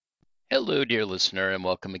Hello, dear listener, and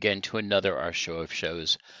welcome again to another Our Show of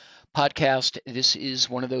Shows podcast. This is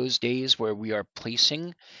one of those days where we are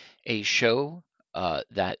placing a show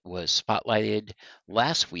that was spotlighted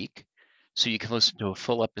last week, so you can listen to a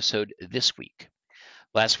full episode this week.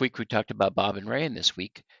 Last week we talked about Bob and Ray, and this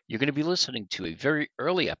week you're going to be listening to a very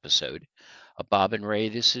early episode of Bob and Ray.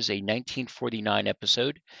 This is a 1949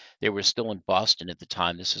 episode. They were still in Boston at the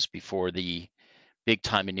time. This is before the big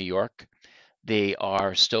time in New York. They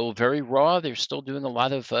are still very raw. They're still doing a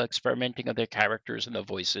lot of experimenting of their characters and the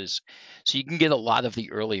voices. So you can get a lot of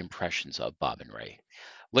the early impressions of Bob and Ray.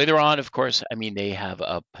 Later on, of course, they have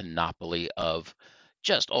a panoply of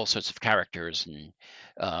just all sorts of characters and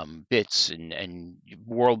bits and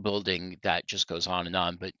world building that just goes on and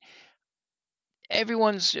on. But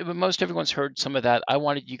most everyone's heard some of that. I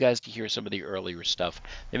wanted you guys to hear some of the earlier stuff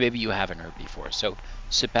that maybe you haven't heard before. So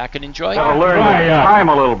sit back and enjoy. Gotta learn the time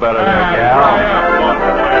a little better there, gal.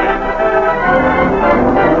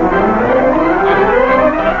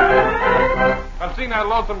 I've seen that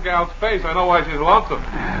lonesome gal's face. I know why she's lonesome.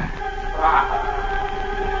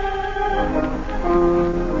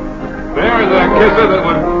 There's a kisser that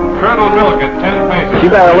would Colonel Milk at 10 paces. She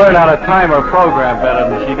better learn how to time her program better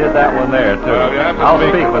than she did that one there, too. I'll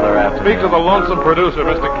speak with her after. Speak to the lonesome producer,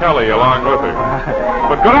 Mr. Kelly, along with her.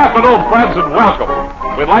 But good afternoon, friends, and welcome.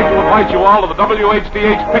 We'd like to invite you all to the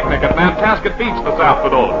WHDH picnic at Nantasket Beach this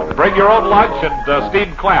afternoon. Bring your own lunch and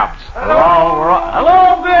steamed clams.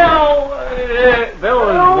 Hello, Bill! Bill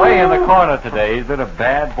is way in the corner today. He's been a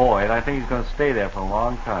bad boy, and I think he's going to stay there for a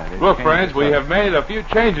long time. Look, friends, we have made a few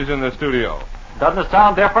changes in the studio. Doesn't it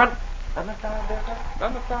sound different? Hey,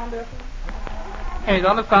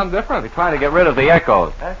 doesn't it sound different? We're trying to get rid of the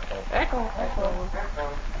echoes. Echo.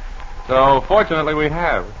 So, fortunately, we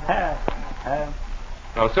have.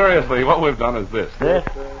 No, seriously, what we've done is this.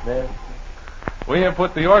 We have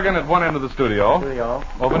put the organ at one end of the studio.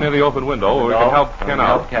 Over near the open window, where we can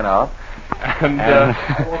help Ken out. And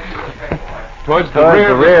towards the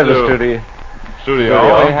rear of the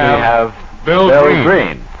studio, we have Bill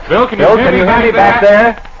Green. Bill, can you hear me back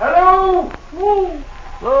there? Hello!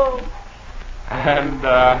 Hello! And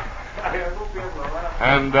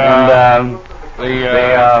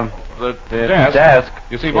the desk.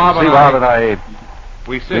 You see, Bob and I,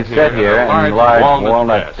 we sit here at a large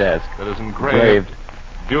walnut desk that is engraved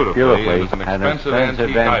beautifully and is an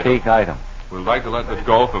expensive antique item. We'd like to let it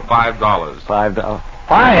go for $5.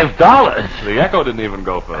 $5? The Echo didn't even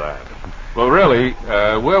go for that. Well, really,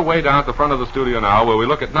 we're way down at the front of the studio now where we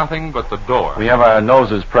look at nothing but the door. We have our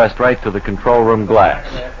noses pressed right to the control room glass.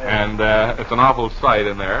 And it's an awful sight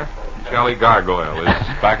in there. Charlie Gargoyle is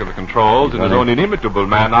back at the controls and his own inimitable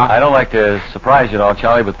manner. I don't like to surprise you at all,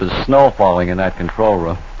 Charlie, but there's snow falling in that control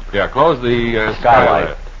room. Yeah, close the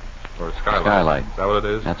skylight. Or skylight. Is that what it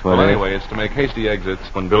is? That's what it is. Well, anyway, it's to make hasty exits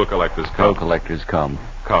when bill collectors come. Bill collectors come.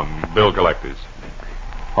 Bill collectors.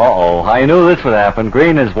 Uh-oh, I knew this would happen.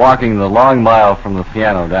 Green is walking the long mile from the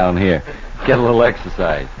piano down here. Get a little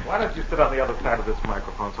exercise. Why don't you sit on the other side of this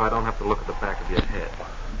microphone so I don't have to look at the back of your head?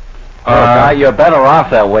 You're better off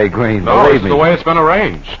that way, Green. No, believe it's me. the way it's been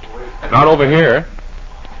arranged. Not over here.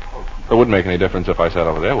 It wouldn't make any difference if I sat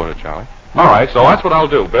over there, would it, Charlie? All right, so that's what I'll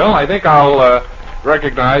do. Bill, I think I'll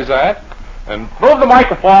recognize that and move the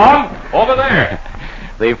microphone over there.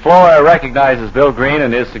 The floor recognizes Bill Green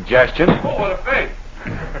and his suggestion. Oh, what a thing.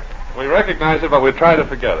 We recognize it, but we try to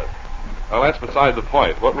forget it. Well, that's beside the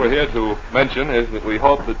point. What we're here to mention is that we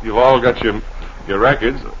hope that you've all got your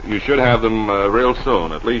records. You should have them real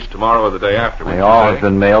soon, at least tomorrow or the day after. They all have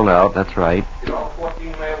been mailed out, that's right. All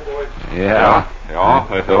 14 mailboys? Yeah. They've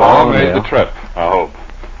all made the trip, I hope.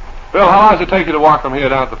 Bill, how long does it take you to walk from here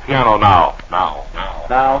down to the piano now? Now?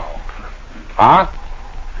 Huh?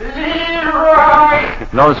 Leroy!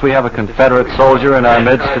 Notice we have a Confederate soldier in our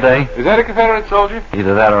midst today. Is that a Confederate soldier?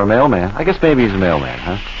 Either that or a mailman. I guess maybe he's a mailman,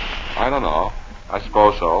 huh? I don't know. I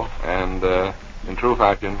suppose so. And, in true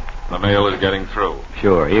fashion, the mail is getting through.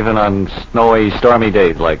 Sure, even on snowy, stormy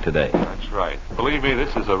days like today. That's right. Believe me,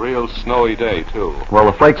 this is a real snowy day, too. Well,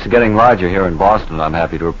 the flakes are getting larger here in Boston, I'm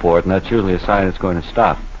happy to report, and that's usually a sign it's going to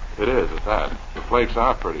stop. It is, at that. The flakes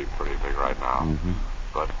are pretty big right now. Mm-hmm.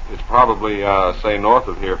 But it's probably, say, north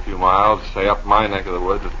of here a few miles, say up my neck of the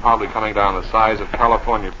woods, it's probably coming down the size of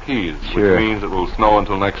California peas, Sure. which means it will snow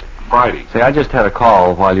until next Friday. Say, I just had a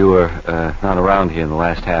call while you were not around here in the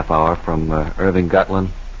last half hour from Irving Gutlin,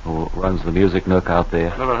 who runs the Music Nook out there.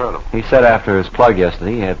 Never heard of him. He said after his plug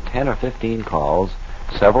yesterday he had 10 or 15 calls,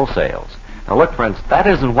 several sales. Now, look, friends, that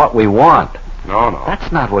isn't what we want. No.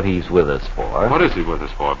 That's not what he's with us for. What is he with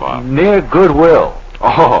us for, Bob? Mere goodwill.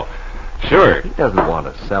 Oh, sure. He doesn't want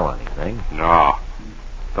to sell anything. No.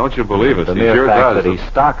 Don't you believe it? The mere fact that he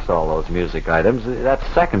stocks all those music items, that's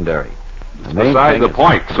secondary. Besides the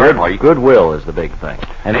point, certainly. Goodwill is the big thing.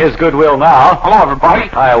 And here's Goodwill now. Hello, everybody.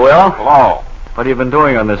 Hi, Will. Hello. What have you been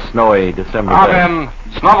doing on this snowy December day? I've been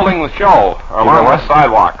snubbling the show along the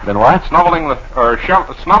sidewalk. Been what? Snubbling the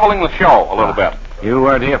show a little bit. You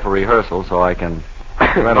weren't here for rehearsal, so I can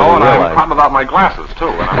readily No, and realize. I'm caught without my glasses, too,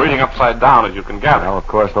 and I'm reading upside down, as you can gather. Well, of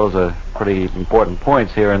course, those are pretty important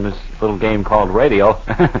points here in this little game called radio.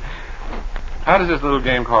 How does this little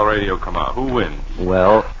game called radio come out? Who wins?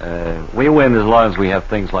 Well, we win as long as we have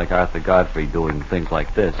things like Arthur Godfrey doing things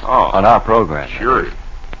like this on our program. Sure.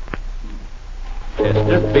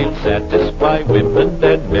 Chesterfield satisfy women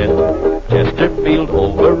and men. Chesterfield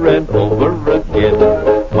over and over again.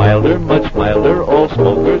 Milder, much milder, all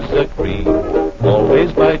smokers agree.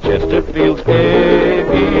 Always buy Chesterfield's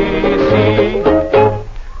ABC.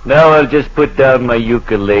 Now I'll just put down my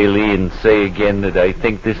ukulele and say again that I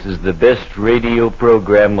think this is the best radio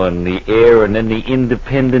program on the air on any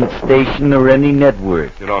independent station or any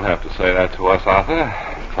network. You don't have to say that to us, Arthur.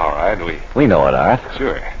 It's all right. We know it, Art.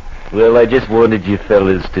 Sure. Well, I just wanted you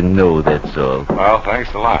fellas to know, that's all. Well,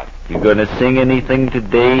 thanks a lot. You gonna sing anything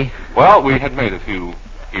today? Well, we had made a few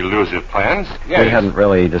elusive plans. Yes. We hadn't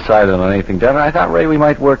really decided on anything done. I thought, Ray, we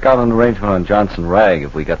might work out an arrangement on Johnson Rag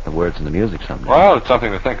if we got the words and the music someday. Well, it's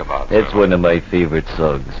something to think about. It's one of my favorite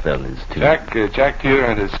songs, fellas, too. Jack Teeter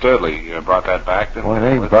and his Sturdley brought that back, didn't Well,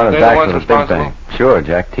 they brought it back with a big bang. Sure,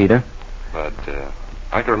 Jack Teeter. But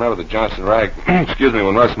I can remember the Johnson Rag, excuse me,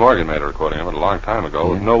 when Russ Morgan made a recording of it a long time ago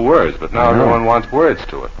with no words, but now everyone wants words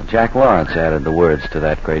to it. Well, Jack Lawrence added the words to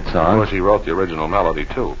that great song. Of course, he wrote the original melody,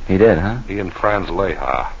 too. He did, huh? He and Franz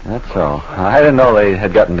Leha. That's so. I didn't know they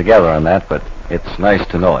had gotten together on that, but it's nice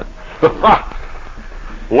to know it.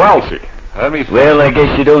 Well, see. Let me see. Well, I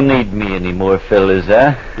guess you don't need me anymore, fellas,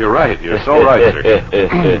 huh? You're right. You're so right,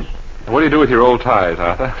 sir. What do you do with your old ties,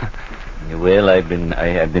 Arthur? Well, I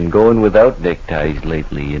have been going without neckties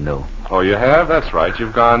lately, you know. Oh, you have? That's right.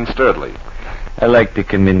 You've gone Sturdley. I like to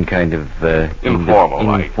come in kind of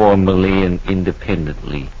informally and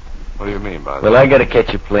independently. What do you mean by that? Well, I got to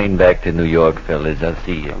catch a plane back to New York, fellas. I'll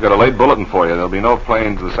see you. I've got a late bulletin for you. There'll be no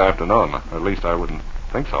planes this afternoon. At least I wouldn't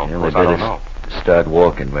think so. Well, of course, I don't know. Start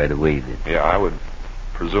walking right away, then. Yeah, I would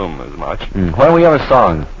presume as much. Why don't we have a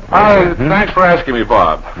song? Thanks for asking me,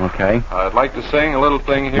 Bob. Okay. I'd like to sing a little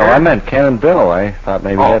thing here. No, I meant Ken and Bill. I thought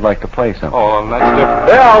maybe they'd like to play something. Oh, that's different.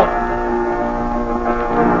 Bill!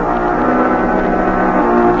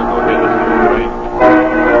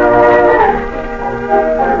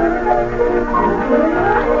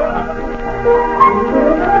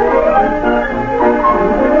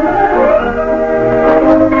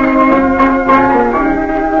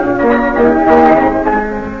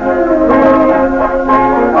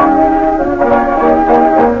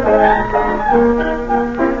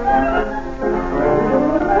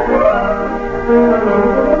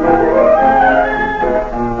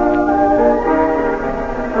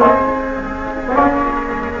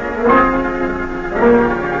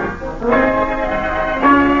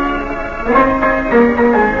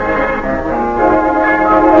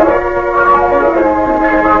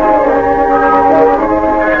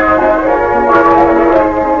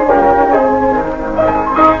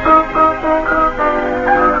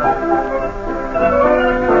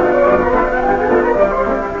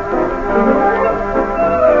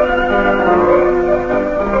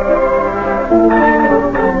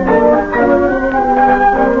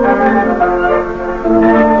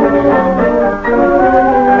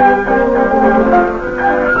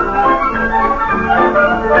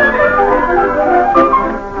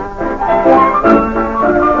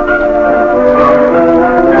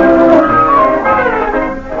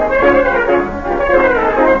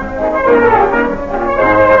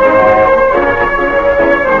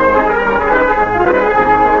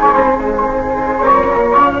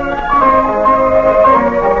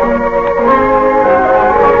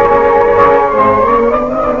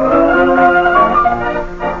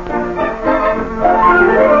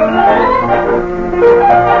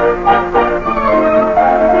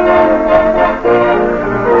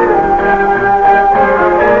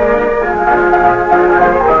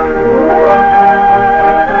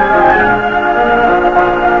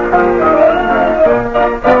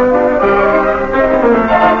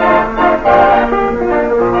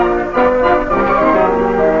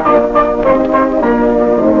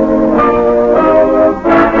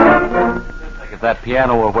 That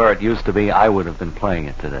piano were where it used to be, I would have been playing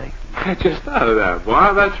it today. I just thought of that,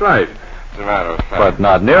 Bob. That's right. As a matter of fact. But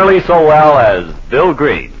not nearly so well as Bill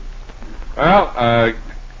Green. Well,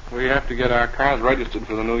 We have to get our cars registered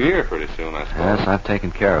for the new year pretty soon, I suppose. Yes, I've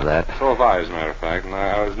taken care of that. So have I, as a matter of fact. And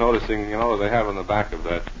I was noticing, they have on the back of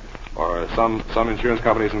that, or some insurance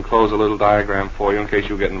companies enclose a little diagram for you in case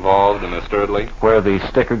you get involved in a Sturdley. Where the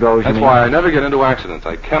sticker goes, That's why I never get into accidents.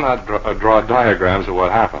 I cannot draw diagrams of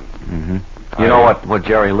what happened. Mm-hmm. You know what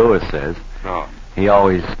Jerry Lewis says? No. He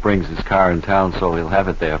always brings his car in town so he'll have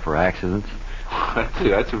it there for accidents.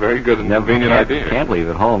 That's a very good and convenient idea. Can't leave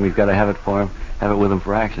it home. He's got to have it with him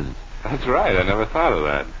for accidents. That's right. I never thought of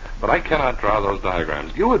that. But I cannot draw those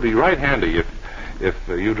diagrams. You would be right handy if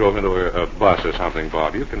you drove into a bus or something,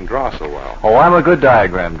 Bob. You can draw so well. Oh, I'm a good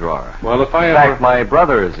diagram drawer. Well, if I In fact, my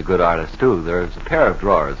brother is a good artist, too. There's a pair of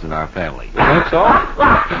drawers in our family. You think so?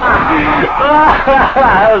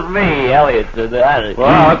 That was me, Elliot. Well,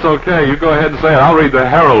 that's okay. You go ahead and say it. I'll read the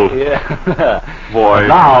Herald. Yeah. Boy.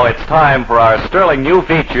 Now it's time for our sterling new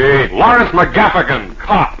feature, Lawrence McGaffigan,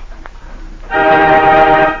 cop.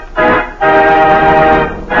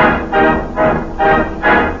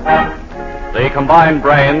 The combined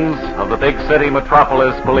brains of the big city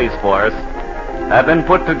metropolis police force have been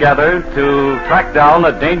put together to track down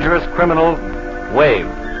a dangerous criminal wave.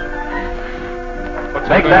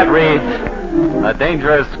 Make that read, a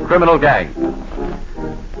dangerous criminal gang.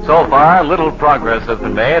 So far, little progress has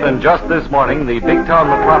been made, and just this morning, the big town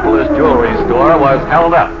metropolis jewelry store was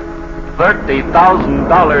held up.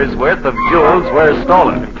 $30,000 worth of jewels were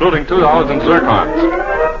stolen, including $2 in zircons.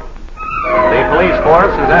 The police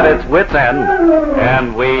force is at its wit's end,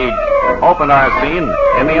 and we open our scene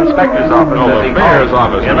in the inspector's office. No, the mayor's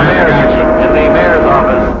office. In the mayor's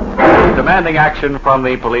office, demanding action from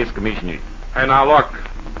the police commissioner. Hey, now look,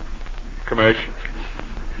 Commish.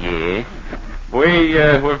 Yeah?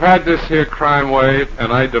 We've had this here crime wave,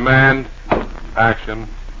 and I demand action.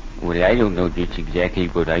 Well, I don't know just exactly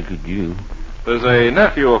what I could do. There's a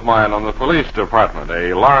nephew of mine on the police department,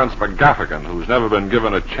 a Lawrence McGaffigan, who's never been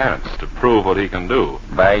given a chance to prove what he can do.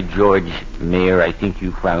 By George, Mayor, I think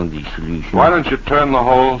you found the solution. Why don't you turn the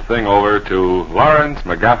whole thing over to Lawrence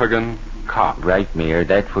McGaffigan, cop? Right, Mayor,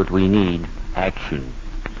 that's what we need. Action.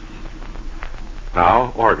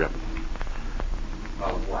 Now, organ.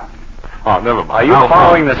 Oh, never mind. Are you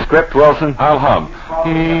following the script, Wilson? I'll hum.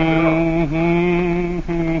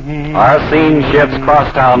 Our scene shifts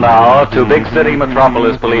cross town now to big city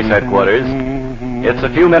metropolis police headquarters. It's a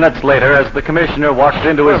few minutes later as the commissioner walks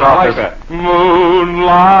into his office. Like that.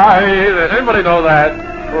 Moonlight. Anybody know that?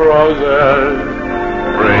 Roses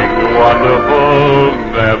bring wonderful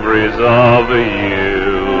memories of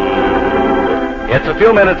you. It's a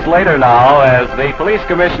few minutes later now as the police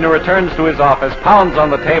commissioner returns to his office, pounds on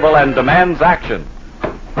the table, and demands action.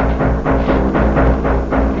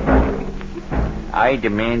 I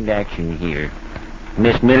demand action here.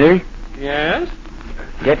 Miss Miller? Yes?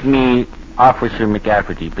 Get me Officer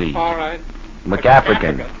McCafferty, please. All right.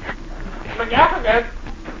 McGaffigan. McGaffigan?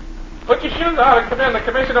 Put your shoes on and come in. The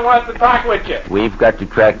commissioner wants to talk with you. We've got to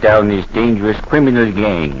track down this dangerous criminal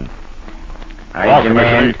gang. I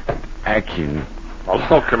demand action.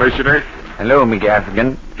 Hello, Commissioner. Hello,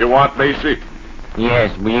 McGaffigan. You want Macy?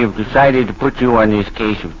 Yes, we have decided to put you on this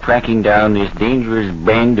case of tracking down this dangerous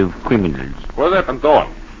band of criminals. What have they been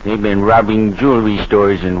doing? They've been robbing jewelry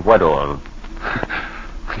stores and what all.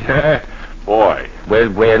 Yeah, boy. Well,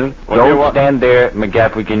 don't stand there,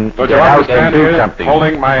 McGaffigan. Don't Get you out and do here something.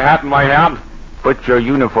 Holding my hat in my hand? Put your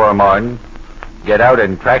uniform on. Get out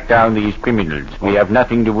and track down these criminals. We have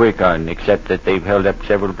nothing to work on except that they've held up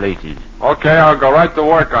several places. Okay, I'll go right to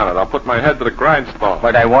work on it. I'll put my head to the grindstone.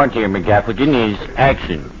 What I want here, McGaffigan, is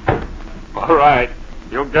action. All right.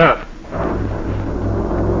 You get it.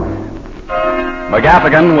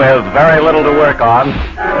 McGaffigan, with very little to work on,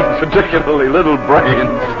 Particularly little brains.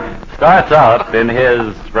 starts out in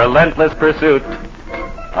his relentless pursuit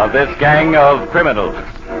of this gang of criminals.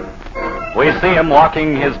 We see him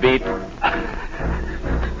walking his beat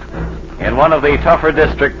in one of the tougher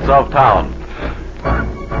districts of town.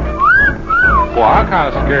 Well, I'm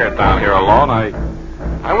kind of scared down here alone.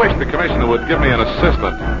 I wish the commissioner would give me an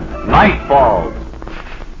assistant. Night falls.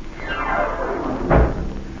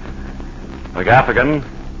 McGaffigan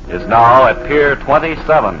is now at Pier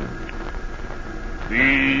 27.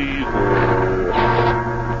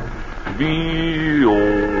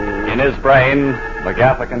 In his brain,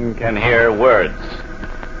 McGaffigan can hear words.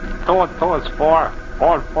 Two is 4.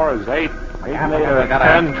 4 and 4 is 8. We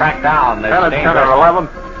gotta track down this 10 and 10 are 11.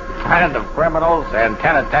 band of criminals, and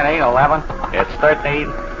 10 and 10 ain't 11. It's 13.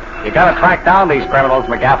 You gotta track down these criminals,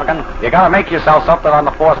 McGaffigan. You gotta make yourself something on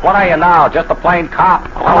the force. What are you now? Just a plain cop?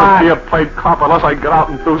 I'll always be a plain cop unless I get out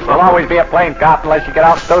and do something. You'll always be a plain cop unless you get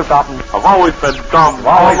out and do something. I've always been dumb. You've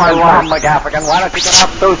always been dumb, McGaffigan. Why don't you get out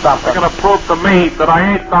and do something? You're gonna prove to me that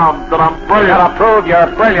I ain't dumb, that I'm brilliant. You gotta prove you're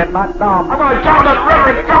brilliant, not dumb. I'm gonna jump that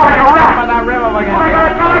river and go like a rat. Jump in that river, McGaffigan.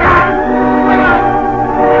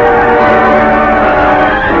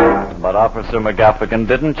 But Officer McGaffigan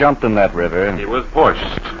didn't jump in that river. He was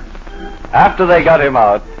pushed. After they got him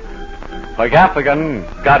out,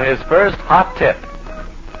 McGaffigan got his first hot tip.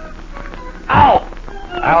 Ow!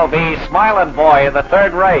 That'll be Smiling Boy in the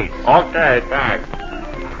third race. Okay, thanks.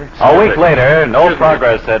 A week later, no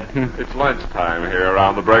progress said. It's lunchtime here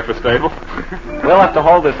around the breakfast table. We'll have to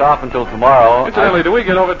hold this off until tomorrow. Incidentally, do we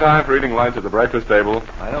get overtime for eating lunch at the breakfast table?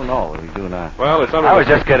 I don't know. We do not. Well, it's I was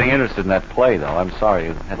just getting interested in that play, though. I'm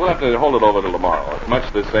sorry. We'll have to hold it over till tomorrow. It's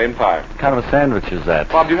much the same time. What kind of a sandwich is that?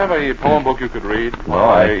 Bob, do you have a poem book you could read Well,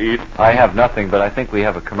 while I eat? I have nothing, but I think we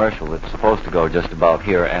have a commercial that's supposed to go just about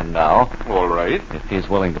here and now. All right. If he's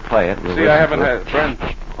willing to play it, we'll See, I haven't had friends.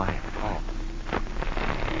 Quiet.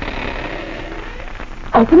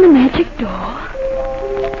 Open the magic door.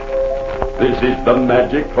 This is the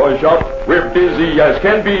Magic Toy Shop. We're busy as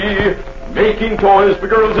can be, making toys for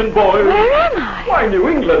girls and boys. Where am I? Why, New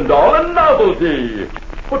England doll, a novelty.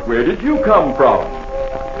 But where did you come from?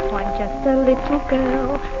 I'm just a little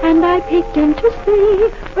girl, and I peeked in to see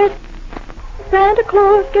where Santa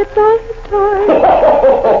Claus gets all his toys.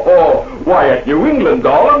 Why, at New England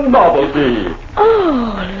doll, a novelty.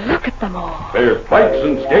 Oh, look at them all. There's bikes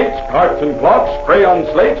and skates, carts and clocks, crayon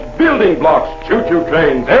slates, building blocks, choo-choo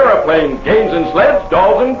trains, aeroplanes, games and sleds,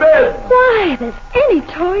 dolls and beds. Why, there's any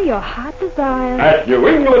toy your heart desires. At New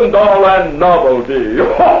England doll and novelty.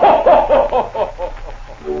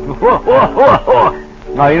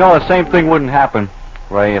 Now, you know, the same thing wouldn't happen,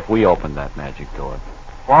 Ray, if we opened that magic door.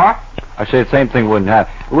 What? I say the same thing wouldn't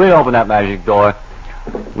happen. If we open that magic door,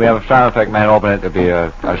 we have a sound effect man open it, there'd be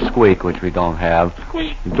a squeak, which we don't have.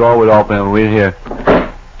 Squeak. The door would open and we'd hear,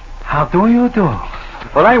 how do you do?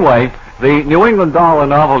 But anyway, the New England Doll and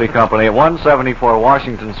Novelty Company at 174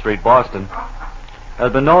 Washington Street, Boston,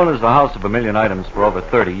 has been known as the House of a Million Items for over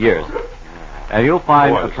 30 years. And you'll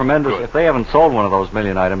find a tremendous, if they haven't sold one of those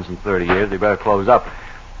million items in 30 years, they better close up.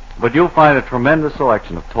 But you'll find a tremendous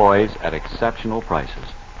selection of toys at exceptional prices.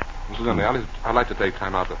 Incidentally, I'd like to take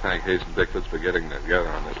time out to thank Hayes and Dicklets for getting together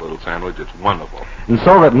on this little sandwich. It's wonderful. And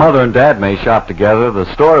so that Mother and Dad may shop together, the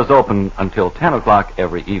store is open until 10 o'clock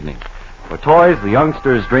every evening. For toys the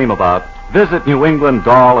youngsters dream about, visit New England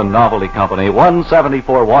Doll and Novelty Company,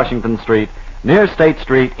 174 Washington Street, near State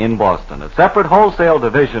Street in Boston, a separate wholesale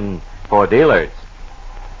division for dealers.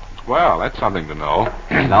 Well, that's something to know.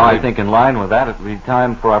 Now, I think in line with that, it'll be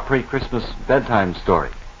time for our pre-Christmas bedtime story.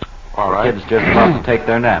 All right. The kids just about to take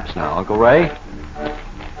their naps now. Uncle Ray?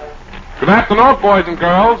 Good afternoon, boys and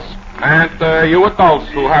girls, and you adults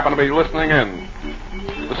who happen to be listening in.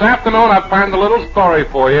 This afternoon, I've planned a little story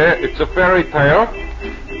for you. It's a fairy tale.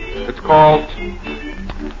 It's called...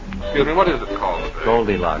 Excuse me, what is it called?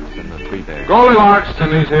 Goldilocks and the Three Bears. Goldilocks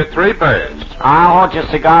and these here three bears. I'll hold your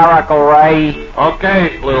cigar, Uncle Ray.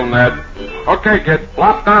 Okay, little Ned. Okay, kid,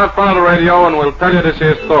 flop down in front of the radio and we'll tell you this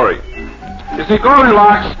here story. You see,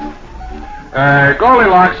 Goldilocks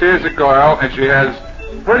here's a girl, and she has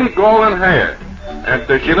pretty golden hair. And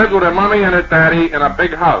she lives with her mommy and her daddy in a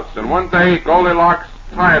big house. And one day, Goldilocks,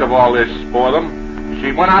 tired of all this for them,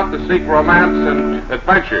 she went out to seek romance and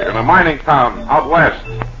adventure in a mining town out west.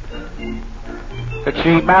 Did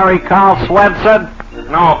she marry Carl Swenson?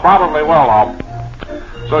 No, probably will, though.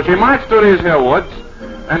 So she marched through these here woods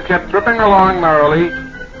and kept tripping along merrily.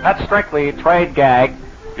 That's strictly a trade gag.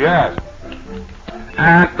 Yes.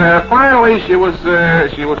 And finally, she was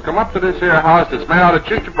come up to this here house that's made out of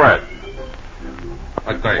gingerbread.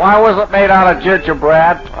 I think. Why was it made out of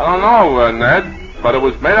gingerbread? I don't know, Ned, but it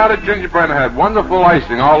was made out of gingerbread and had wonderful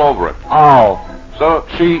icing all over it. Oh. So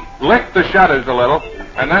she licked the shutters a little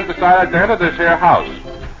and then decided to enter this here house.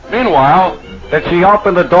 Meanwhile... Did she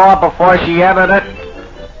open the door before she entered it?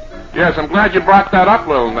 Yes, I'm glad you brought that up,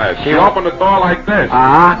 little Ned. She opened the door like this.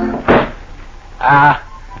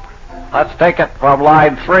 Let's take it from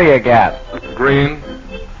line 3 again. Green,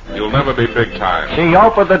 you'll never be big time. She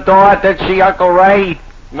opened the door, did she, Uncle Ray?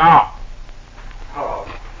 No. Oh.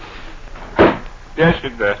 Yes, she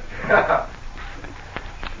did.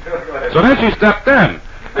 So then she stepped in.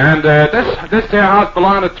 And this here house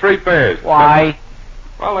belonged to three bears. Why?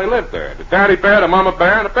 Well, they lived there. The daddy bear, the mama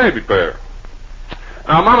bear, and the baby bear.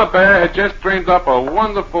 Now, Mama Bear had just dreamed up a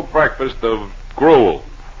wonderful breakfast of gruel.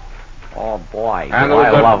 Oh, boy. And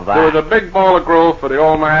I love that. There was a big bowl of gruel for the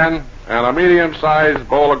old man, and a medium-sized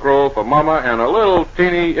bowl of gruel for Mama, and a little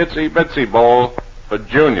teeny itsy-bitsy bowl for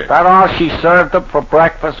Junior. That all she served up for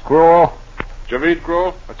breakfast, gruel? Did you eat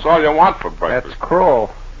gruel? That's all you want for breakfast. It's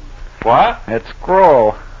gruel. What? It's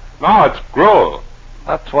gruel. No, it's gruel.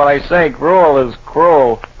 That's what I say. Gruel is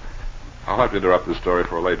gruel. I'll have to interrupt this story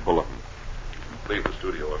for a late bulletin. Leave the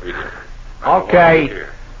studio immediately. Okay.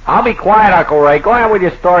 I'll be quiet, Uncle Ray. Go ahead with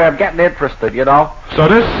your story. I'm getting interested, you know. So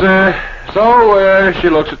she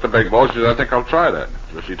looks at the big bowl. She says, I think I'll try that.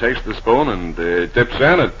 So she takes the spoon and dips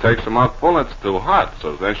in. It takes a mouthful, and it's too hot.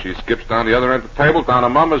 So then she skips down the other end of the table, down to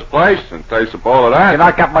Mama's place, and takes a bowl of that. You're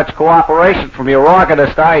not got much cooperation from your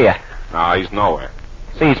organist, are you? No, he's nowhere.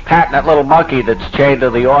 See, he's patting that little monkey that's chained to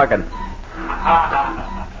the organ.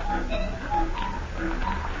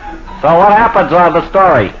 So what happens on the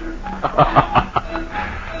story?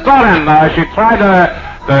 So then, she tried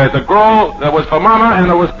the gruel that was for Mama,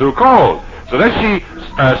 and it was too cold. So then she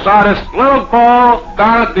saw this little bowl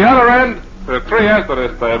down at the other end. There are 3 ends to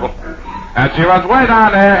this table. And she runs way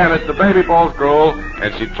down there, and it's the baby bowl's gruel,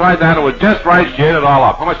 and she tried that, and it was just right. She ate it all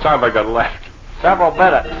up. How much time have I got left? Several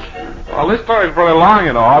minutes. Well, this story's really long,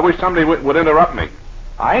 you know. I wish somebody would interrupt me.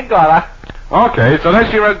 I ain't gonna. Okay, so then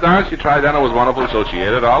she runs down, she tried that, and it was wonderful, so she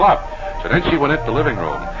ate it all up. So then she went into the living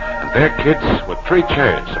room, and there, kids, were 3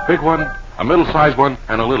 chairs, a big one, a middle-sized one,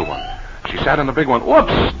 and a little one. She sat in the big one,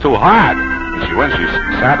 whoops, too hard. And she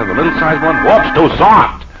sat in the middle-sized one, whoops, too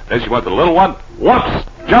soft. Then she went to the little one, whoops,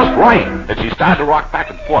 just right. And she started to rock back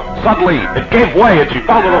and forth. Suddenly, it gave way, and she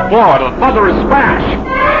fell to the floor in a thunderous smash.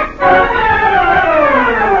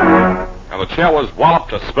 And the chair was walloped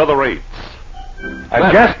to smithereens.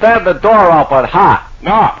 And just then the door opened, hot.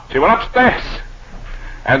 No, she went upstairs.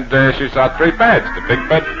 And she saw 3 beds. The big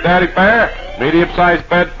bed for Daddy Bear, medium-sized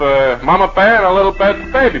bed for Mama Bear, and a little bed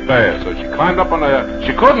for Baby Bear. So she climbed up on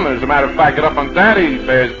she couldn't, as a matter of fact, get up on Daddy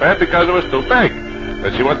Bear's bed because it was too big.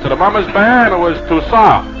 Then she went to the Mama's Bear, and it was too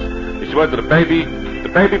soft. Then she went to the Baby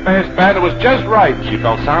Bear's bed, and it was just right. She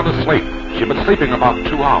fell sound asleep. She'd been sleeping about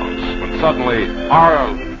 2 hours, when suddenly,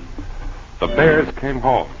 the bears came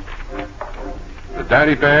home. The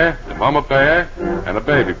Daddy Bear, the Mama Bear, and the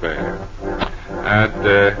Baby Bear. And,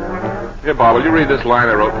 here, Bob, will you read this line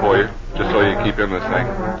I wrote for you, just so you keep in this thing?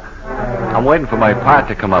 I'm waiting for my part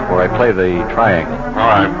to come up where I play the triangle. All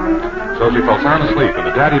right. So she fell sound asleep, and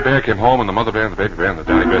the Daddy Bear came home, and the Mother Bear and the Baby Bear, and the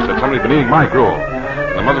Daddy Bear said, somebody's been eating my gruel.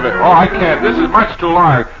 And the Mother Bear, I can't. This is much too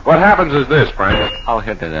long. What happens is this, Frank. I'll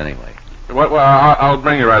hit it anyway. Well, I'll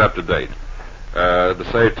bring you right up to date, to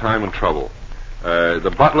save time and trouble.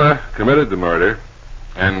 The butler committed the murder,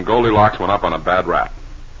 and Goldilocks went up on a bad rap.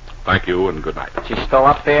 Thank you, and good night. She's still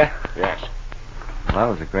up there? Yes. Well, that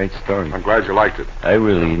was a great story. I'm glad you liked it. I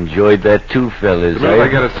really enjoyed that too, fellas. The minute I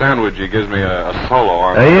get a sandwich, he gives me a solo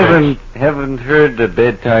on I haven't heard a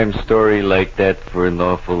bedtime story like that for an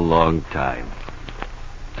awful long time.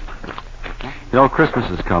 You know, Christmas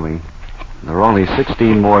is coming. There are only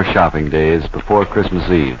 16 more shopping days before Christmas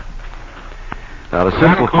Eve. Now, to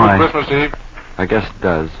simplify... Does that include Christmas Eve? I guess it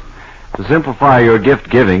does. To simplify your gift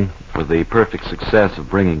giving for the perfect success of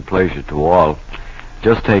bringing pleasure to all,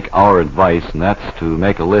 just take our advice, and that's to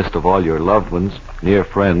make a list of all your loved ones, near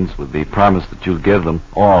friends, with the promise that you'll give them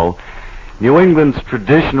all New England's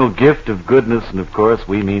traditional gift of goodness, and of course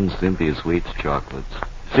we mean Cynthia Sweet's chocolates.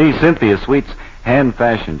 See, Cynthia Sweet's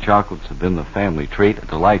hand-fashioned chocolates have been the family treat, a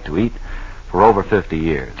delight to eat, for over 50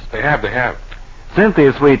 years. They have.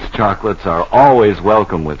 Cynthia Sweet's chocolates are always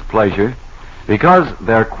welcome with pleasure, because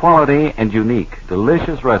their quality and unique,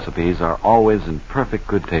 delicious recipes are always in perfect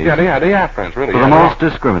good taste. Yeah, they are, friends, really. For the most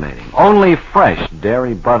discriminating. Only fresh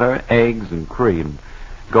dairy, butter, eggs, and cream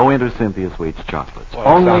go into Cynthia Sweet's chocolates. Well,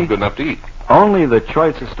 that sounds good enough to eat. Only the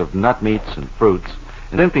choicest of nut meats and fruits.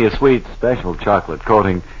 Cynthia Sweet's special chocolate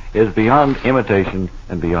coating is beyond imitation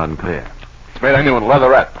and beyond clear. It's made only with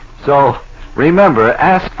leatherette. So, remember,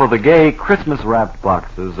 ask for the gay Christmas-wrapped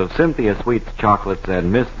boxes of Cynthia Sweet's chocolates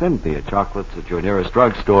and Miss Cynthia chocolates at your nearest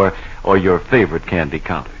drugstore or your favorite candy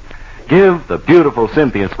counter. Give the beautiful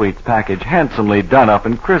Cynthia Sweet's package handsomely done up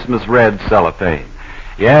in Christmas red cellophane.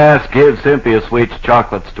 Yes, give Cynthia Sweet's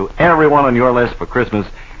chocolates to everyone on your list for Christmas,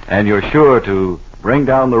 and you're sure to bring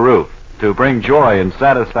down the roof, to bring joy and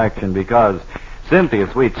satisfaction, because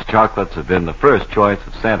Cynthia Sweet's chocolates have been the first choice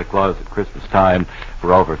of Santa Claus at Christmas time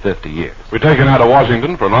for over 50 years. We're taken out of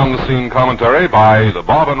Washington for an on-the-scene commentary by the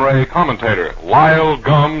Bob and Ray commentator, Lyle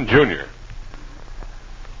Gum, Jr.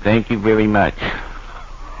 Thank you very much.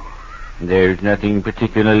 There's nothing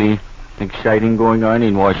particularly exciting going on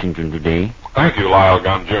in Washington today. Thank you, Lyle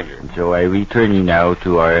Gunn, Jr. And so I return you now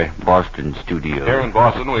to our Boston studio. Here in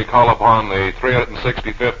Boston, we call upon the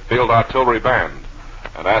 365th Field Artillery Band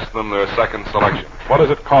and ask them their second selection. What is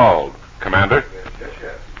it called, Commander? Yes,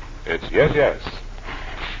 yes. It's yes, yes.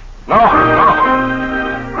 No,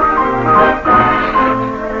 no.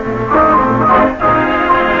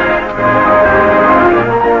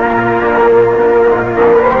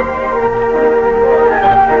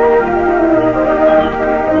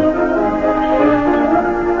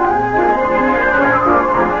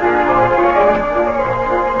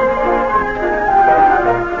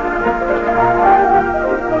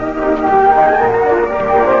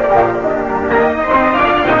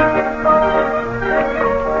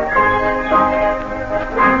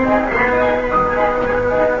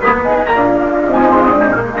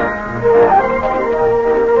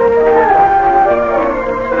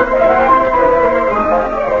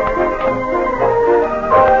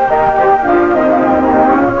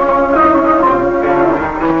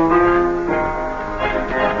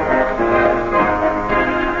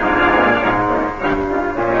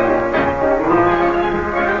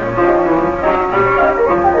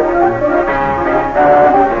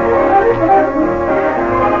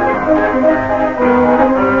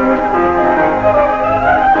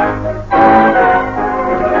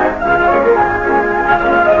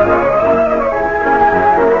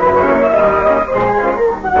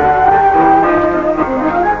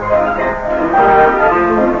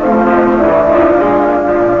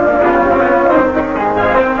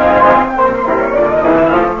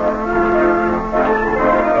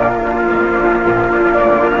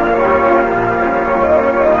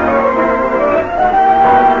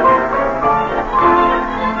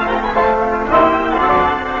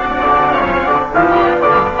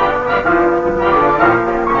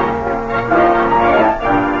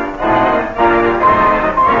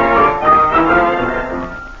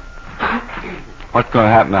 What's going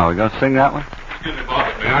to happen now? We going to sing that one? Excuse me,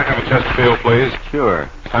 Bob. May I have a Chesterfield, please? Sure.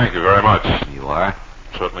 Thank you very much. You are?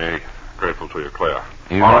 Certainly grateful to you, Claire.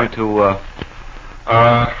 You're going to,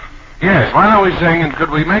 Yes, why don't we sing, and could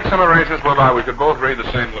we make some arrangements whereby we could both read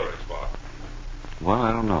the same lyrics, Bob? Well,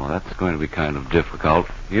 I don't know. That's going to be kind of difficult.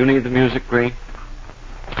 You need the music, Green?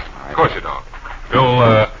 Of course you don't.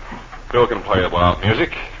 Bill can play it without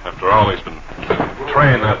music. After all, he's been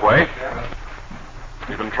trained that way.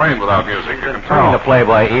 He's been trained without music. You can Trying tell. to play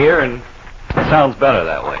by ear, and it sounds better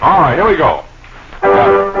that way. All right, here we go.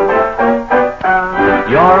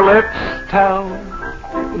 Your lips tell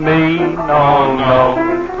me no,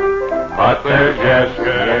 But there's yes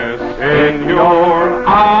in your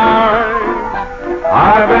eyes.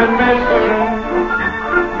 I've been missing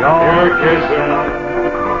your kissing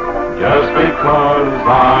just because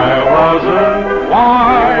I wasn't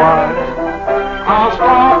wise. I'll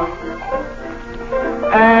stop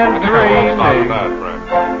and dreaming, that, friend.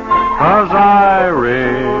 'cause I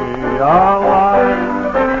realize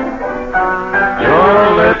your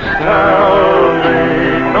lips tell me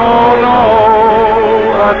no,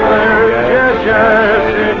 but there's yes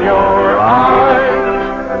in your eyes.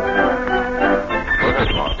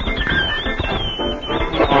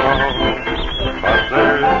 But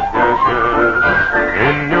there's yes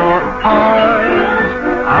in your eyes.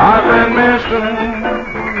 I've been missing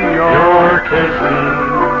your kissing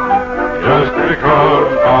just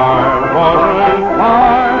because I wasn't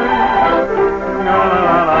wise.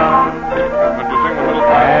 Could you sing a little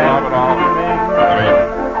part of it all?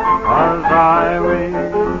 Cause I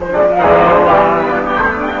realize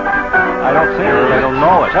I don't sing it, I don't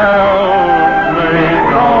know it. Tell me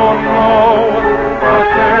no, but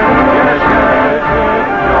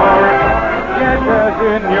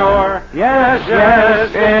there's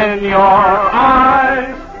yes in your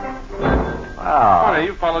eyes. Wow. Funny,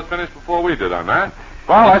 you fellas finished before we did on that.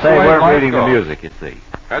 Well, that's Say the way we're life reading the goes. music, you see.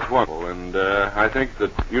 That's wonderful, and I think that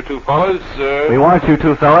you two fellas... We want you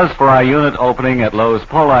two fellas for our unit opening at Lowe's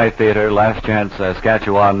Poli Theater, Last Chance,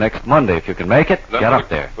 Saskatchewan, next Monday. If you can make it, get up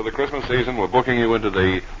there. For the Christmas season, we're booking you into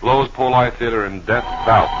the Lowe's Poli Theater in Death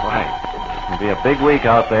Valley. Right. It'll be a big week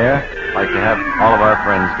out there. Like to have all of our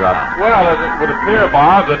friends drop. Well, it would appear,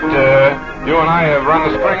 Bob, that you and I have run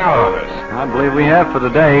the spring out on this. I believe we have for the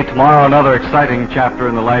day. Tomorrow, another exciting chapter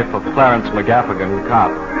in the life of Clarence McGaffigan,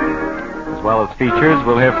 cop. As well as features,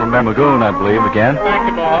 we'll hear from Mary Magoon, I believe, again. Thank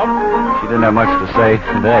you, Bob. She didn't have much to say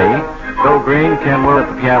today. Bill Green, Ken Will at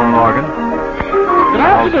the piano and organ. Good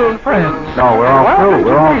afternoon, friends. No, we're all through.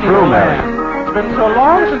 We're all through, Mary. It's been so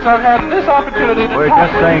long since I've had this opportunity to We're talk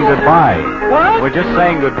just saying goodbye. What? We're just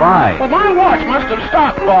saying goodbye. Well, my watch must have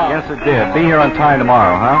stopped, Bob. Yes, it did. Be here on time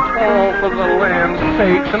tomorrow, huh? Oh, for the land's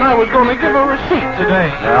sakes. And I was going to give a receipt today.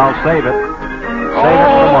 Yeah, I'll save it. Save it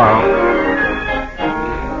for tomorrow.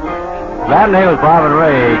 Matinee with Bob and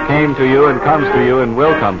Ray came to you and comes to you and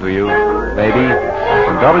will come to you, baby,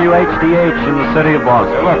 from WHDH in the city of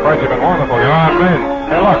Boston. Hey, look, Bert, you've been wonderful. You know what I mean?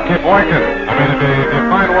 Hey, look, keep working. I mean, if you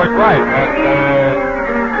find work right,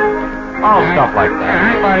 stuff like that.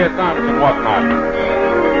 Hang by your thumbs and whatnot.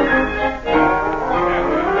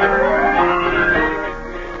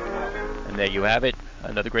 And there you have it.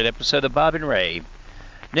 Another great episode of Bob and Ray.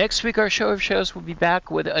 Next week, our show of shows will be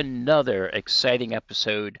back with another exciting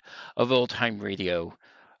episode of Old Time Radio.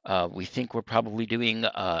 We think we're probably doing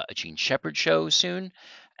a Gene Shepard show soon,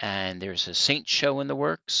 and there's a Saint show in the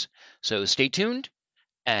works. So stay tuned,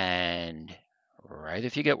 and right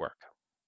if you get work.